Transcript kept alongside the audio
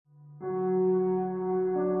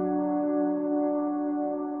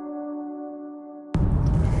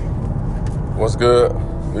What's good?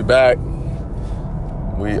 We back.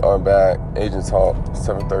 We are back. Agent Talk,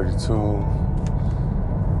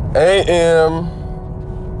 7:32 a.m.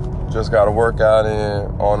 Just got a workout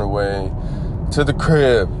in on the way to the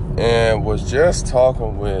crib and was just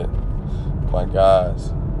talking with my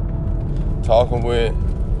guys. Talking with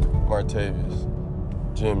Martavius,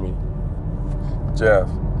 Jimmy, Jeff.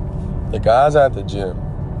 The guys at the gym.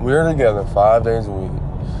 We're together 5 days a week.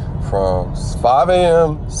 From 5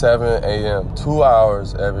 a.m., 7 a.m., 2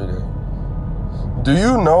 hours every day. Do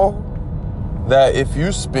you know that if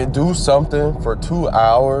you do something for 2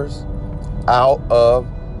 hours out of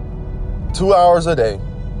 2 hours a day,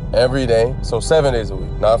 every day, so 7 days a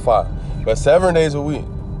week, not 5, but 7 days a week,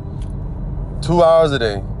 2 hours a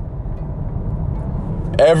day,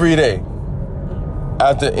 every day,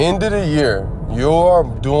 at the end of the year, you're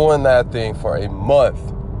doing that thing for a month,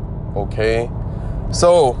 okay?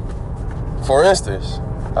 So, for instance,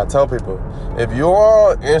 I tell people, if you're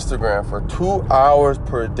on Instagram for 2 hours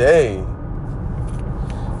per day,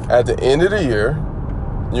 at the end of the year,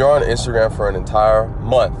 you're on Instagram for an entire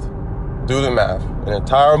month. Do the math. An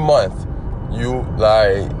entire month.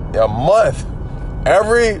 A month.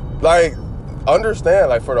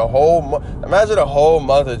 Understand, for the whole month. Imagine the whole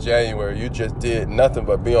month of January, you just did nothing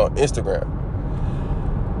but be on Instagram.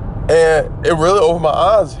 And it really opened my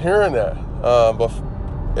eyes hearing that.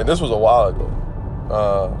 And this was a while ago.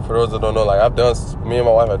 For those that don't know, me and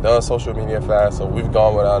my wife have done social media fast, so we've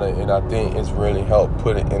gone without it, and I think it's really helped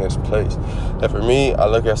put it in its place. And for me, I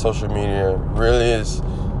look at social media,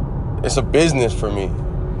 it's a business for me.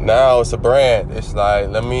 Now it's a brand. It's like,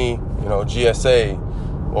 GSA,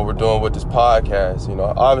 what we're doing with this podcast.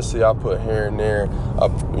 Obviously I put here and there,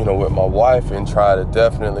 with my wife and try to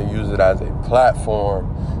definitely use it as a platform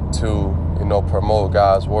to, promote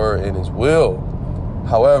God's word and his will.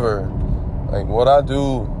 However, what I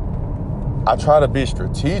do, I try to be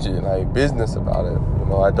strategic, business about it.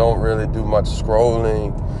 I don't really do much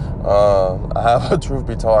scrolling. I have, truth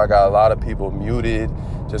be told, I got a lot of people muted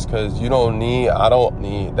just because I don't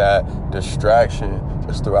need that distraction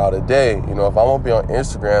just throughout the day. If I'm going to be on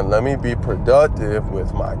Instagram, let me be productive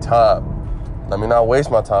with my time. Let me not waste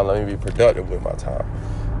my time. Let me be productive with my time.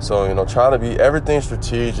 So, trying to be everything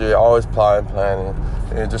strategic, always planning,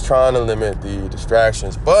 and just trying to limit the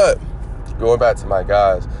distractions. But going back to my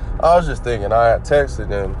guys, I was just thinking, I had texted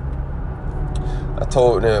them. I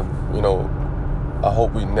told them, I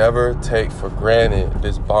hope we never take for granted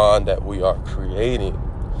this bond that we are creating.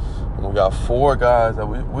 And we got 4 guys that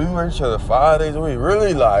we were each other 5 days a week.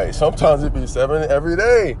 Really, sometimes it'd be 7 every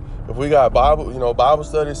day. If we got Bible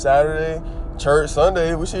study Saturday, church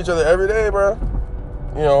Sunday, we see each other every day, bro.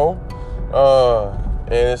 And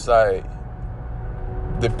it's the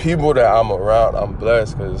people that I'm around, I'm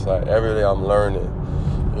blessed because it's every day I'm learning.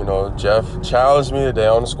 Jeff challenged me today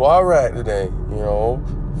on the squat rack today.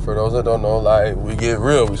 For those that don't know, we get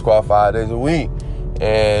real. We squat 5 days a week.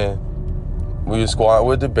 And we squat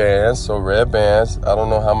with the bands, so red bands. I don't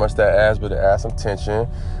know how much that adds, but it adds some tension.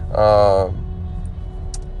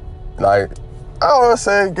 I would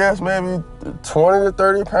say, maybe 20 to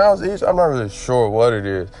 30 pounds each. I'm not really sure what it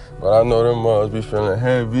is, but I know them must be feeling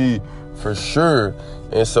heavy for sure.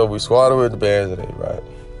 And so we squatted with the bands today, right?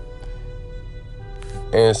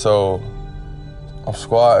 And so I'm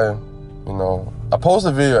squatting, I post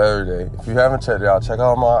a video every day. If you haven't checked it out, check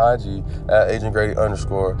out my IG at @agentgrady_.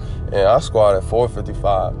 And I squatted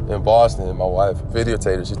 455 in Boston. My wife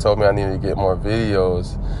videotaped it. She told me I needed to get more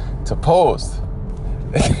videos to post.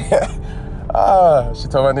 She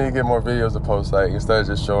told me I need to get more videos to post, instead of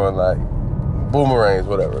just showing boomerangs,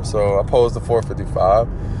 whatever. So I posed the 455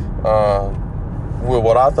 with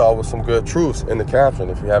what I thought was some good truths in the caption.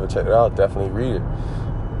 If you haven't checked it out, definitely read it.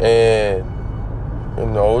 And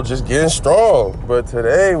just getting strong. But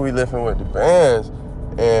today we lifting with the bands,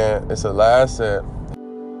 and it's a last set.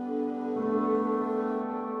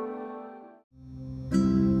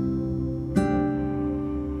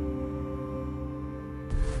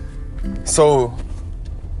 So,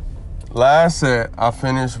 last set, I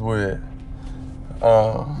finished with,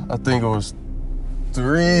 I think it was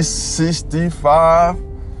 365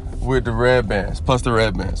 with the red bands, plus the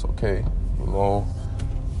red bands, okay?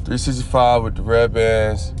 365 with the red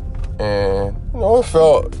bands, and, it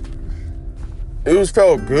felt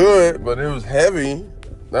good, but it was heavy,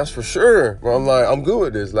 that's for sure. But I'm good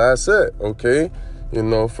with this last set, okay?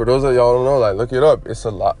 For those of y'all who don't know, look it up. It's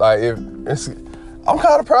a lot, I'm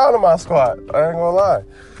kind of proud of my squat. I ain't gonna lie.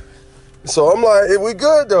 So I'm we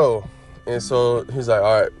good though. And so he's all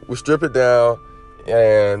right, we strip it down,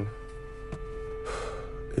 and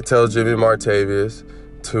he tells Jimmy Martavius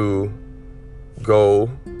to go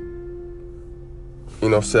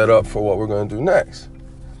set up for what we're going to do next.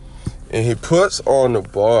 And he puts on the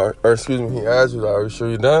bar, or excuse me, he asks me, like, are you sure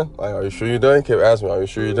you're done? Like, are you sure you're done? He kept asking me, are you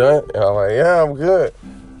sure you're done? And I'm like, yeah, I'm good.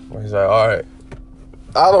 He's like, all right.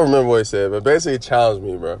 I don't remember what he said, but basically he challenged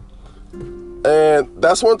me, bro. And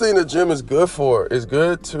that's one thing the gym is good for. It's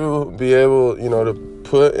good to be able, to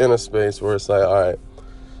put in a space where it's like, all right,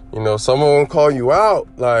 someone will call you out,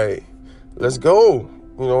 like, let's go.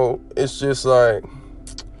 It's just like,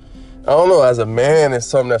 I don't know, as a man, it's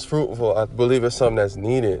something that's fruitful. I believe it's something that's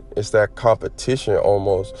needed. It's that competition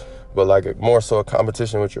almost, but like more so a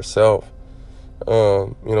competition with yourself.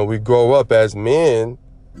 We grow up as men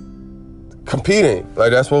competing. Like,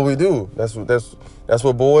 that's what we do. That's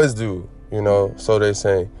what boys do, so they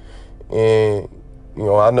say. And,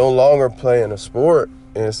 I no longer play in a sport.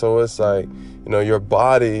 And so it's like, your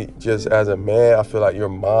body, just as a man, I feel like your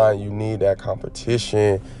mind, you need that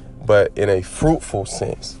competition, but in a fruitful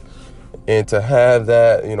sense. And to have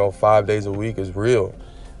that, 5 days a week is real.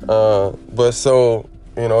 But so,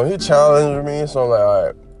 he challenged me. So I'm like, all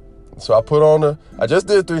right. So I just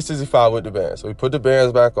did 365 with the band. So we put the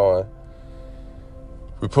bands back on.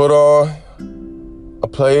 We put on a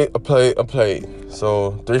plate.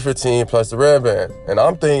 So 315 plus the red band. And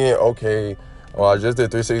I'm thinking, okay, I just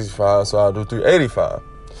did 365, so I'll do 385.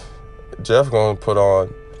 Jeff gonna put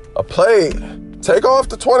on a plate, take off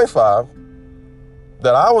the 25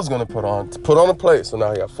 that I was gonna put on a plate. So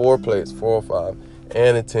now he got 4 plates, 405,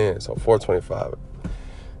 and a 10, so 425.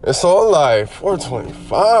 And so I'm like,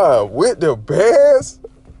 425 with the bands?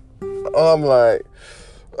 I'm like,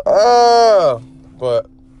 but,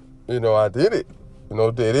 I did it.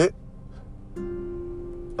 Did it.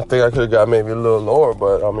 I think I could have got maybe a little lower,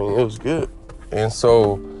 but, it was good. And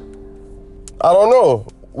so, I don't know.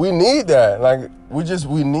 We need that. Like, we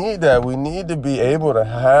need that. We need to be able to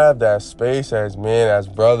have that space as men, as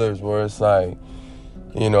brothers, where it's like,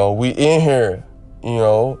 we in here,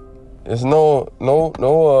 it's no, I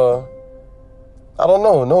don't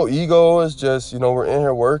know, no ego. It's just, we're in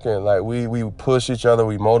here working. Like, we push each other,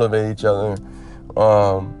 we motivate each other,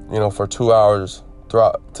 for 2 hours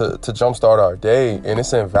throughout to jumpstart our day. And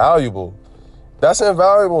it's invaluable. That's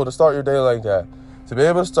invaluable to start your day like that. To be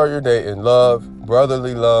able to start your day in love,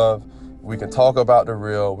 brotherly love. We can talk about the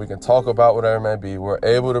real. We can talk about whatever it may be. We're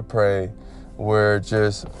able to pray. We're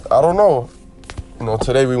just, I don't know.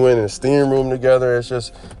 Today we went in the steam room together. It's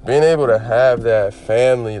just being able to have that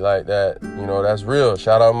family like that, that's real.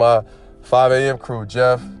 Shout out my 5 a.m. crew,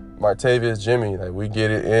 Jeff, Martavius, Jimmy. Like, we get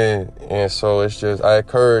it in. And so it's just, I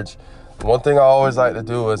encourage, one thing I always like to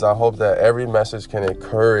do is I hope that every message can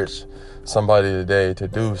encourage somebody today to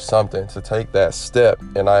do something, to take that step.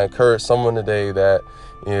 And I encourage someone today that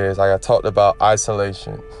is, like I talked about,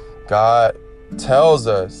 isolation. God tells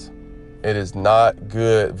us it is not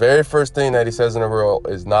good. Very first thing that he says in the world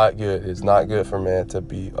is not good. It's not good for man to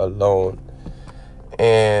be alone.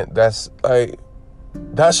 And that's like,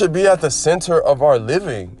 that should be at the center of our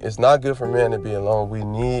living. It's not good for man to be alone. We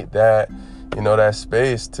need that, that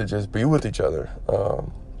space to just be with each other.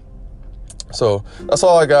 So that's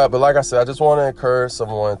all I got. But like I said, I just want to encourage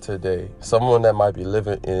someone today, someone that might be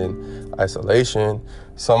living in isolation,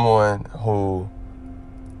 someone who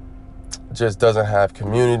just doesn't have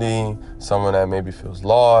community, someone that maybe feels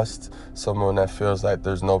lost, someone that feels like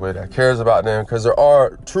there's nobody that cares about them. Because there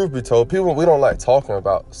are, truth be told, people, we don't like talking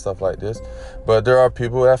about stuff like this, but there are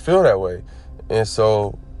people that feel that way. And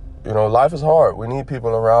so, life is hard. We need people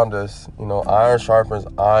around us. Iron sharpens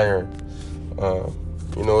iron.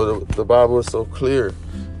 The Bible is so clear.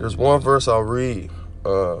 There's one verse I'll read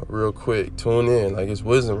real quick. Tune in. Like, it's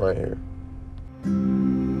wisdom right here.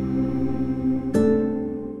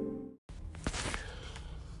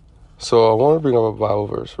 So I want to bring up a Bible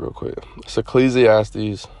verse real quick. It's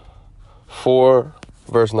Ecclesiastes 4,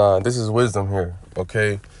 verse 9. This is wisdom here,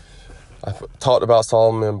 okay? I've talked about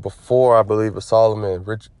Solomon before. I believe it's Solomon,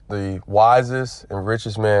 the wisest and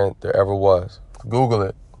richest man there ever was. Google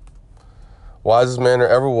it. Wisest man there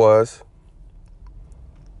ever was.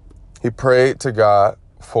 He prayed to God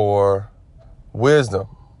for wisdom.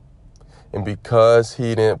 And because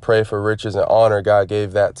he didn't pray for riches and honor, God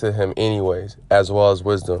gave that to him anyways, as well as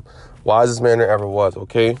wisdom. Wisest man there ever was,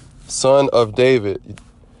 okay? Son of David.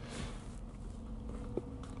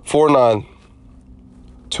 4:9.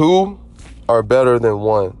 2 are better than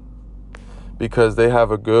 1, because they have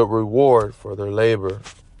a good reward for their labor.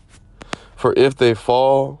 For if they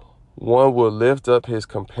fall, one will lift up his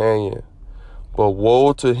companion. But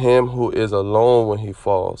woe to him who is alone when he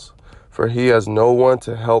falls, for he has no one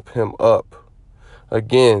to help him up.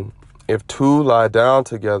 Again, if 2 lie down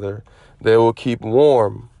together, they will keep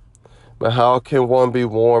warm. But how can one be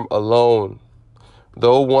warm alone?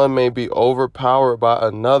 Though one may be overpowered by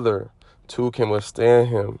another, two can withstand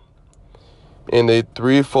him. And a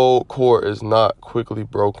threefold cord is not quickly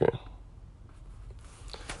broken.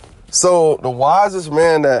 So the wisest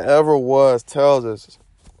man that ever was tells us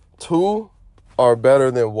two are better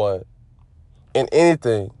than one. In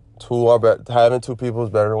anything, having two people is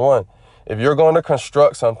better than one. If you're going to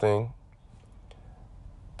construct something,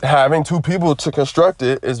 having two people to construct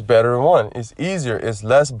it is better than one. It's easier. It's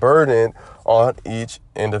less burden on each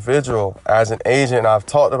individual. As an agent, I've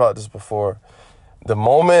talked about this before. The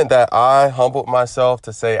moment that I humbled myself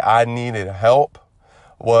to say I needed help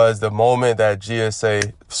was the moment that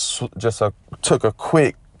GSA took a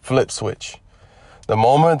quick flip switch. The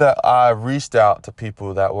moment that I reached out to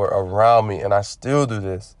people that were around me, and I still do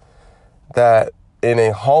this, that in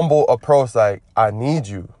a humble approach, like, I need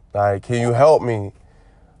you. Like, can you help me?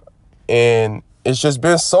 And it's just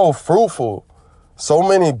been so fruitful. So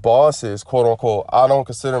many bosses, quote unquote, I don't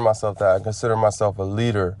consider myself that. I consider myself a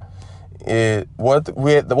leader.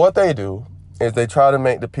 What they do is they try to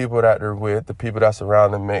make the people that they're with, the people that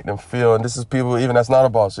surround them, make them feel, and this is people even that's not a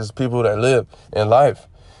boss, just people that live in life,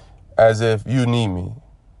 as if you need me.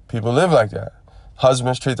 People live like that.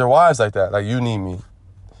 Husbands treat their wives like that, like, you need me.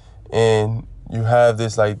 And you have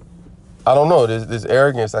this, like, I don't know, this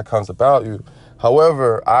arrogance that comes about you.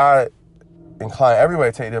 However, I incline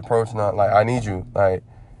everybody to take the approach, not like, I need you. Like,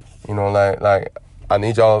 you know, like I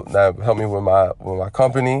need y'all that help me with my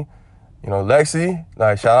company. You know, Lexi,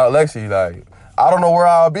 like, shout out Lexi. Like, I don't know where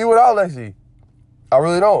I'll be without Lexi. I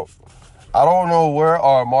really don't. I don't know where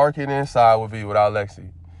our marketing side would be without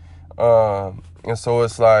Lexi. And so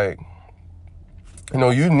it's like, you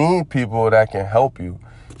know, you need people that can help you.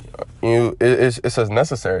 It's as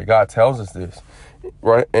necessary. God tells us this,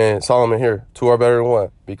 right? And Solomon here, two are better than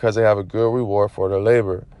one because they have a good reward for their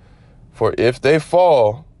labor. For if they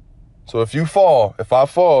fall, so if I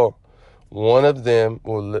fall, one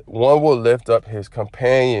will lift up his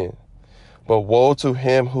companion. But woe to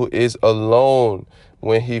him who is alone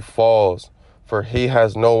when he falls, for he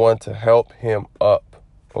has no one to help him up.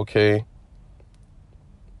 Okay?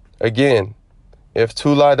 Again, if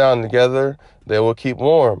two lie down together, they will keep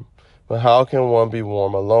warm. But how can one be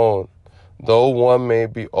warm alone? Though one may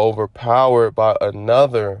be overpowered by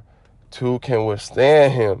another, two can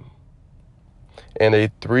withstand him. And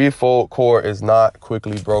a threefold cord is not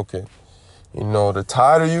quickly broken. You know, the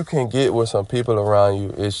tighter you can get with some people around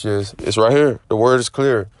you, it's right here. The word is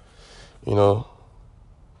clear. You know,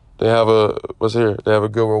 they have a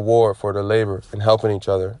good reward for their labor and helping each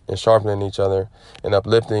other and sharpening each other and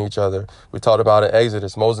uplifting each other. We talked about in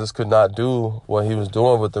Exodus, Moses could not do what he was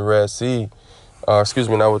doing with the Red Sea.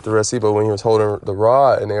 Not with the Red Sea, but when he was holding the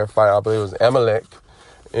rod and they were fighting, I believe it was Amalek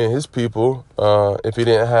and his people, if he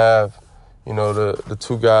didn't have, you know, the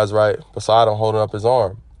two guys right beside him holding up his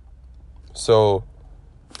arm. So,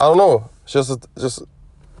 I don't know. It's just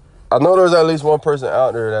I know there's at least one person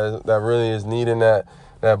out there that really is needing that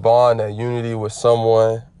bond, that unity with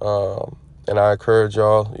someone. And I encourage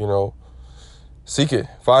y'all, you know, seek it,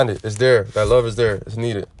 find it. It's there. That love is there. It's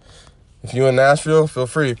needed. If you're in Nashville, feel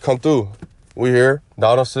free. Come through. We here.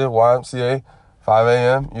 Donaldson, YMCA, 5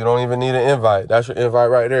 a.m. You don't even need an invite. That's your invite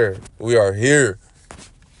right there. We are here.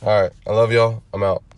 All right. I love y'all. I'm out.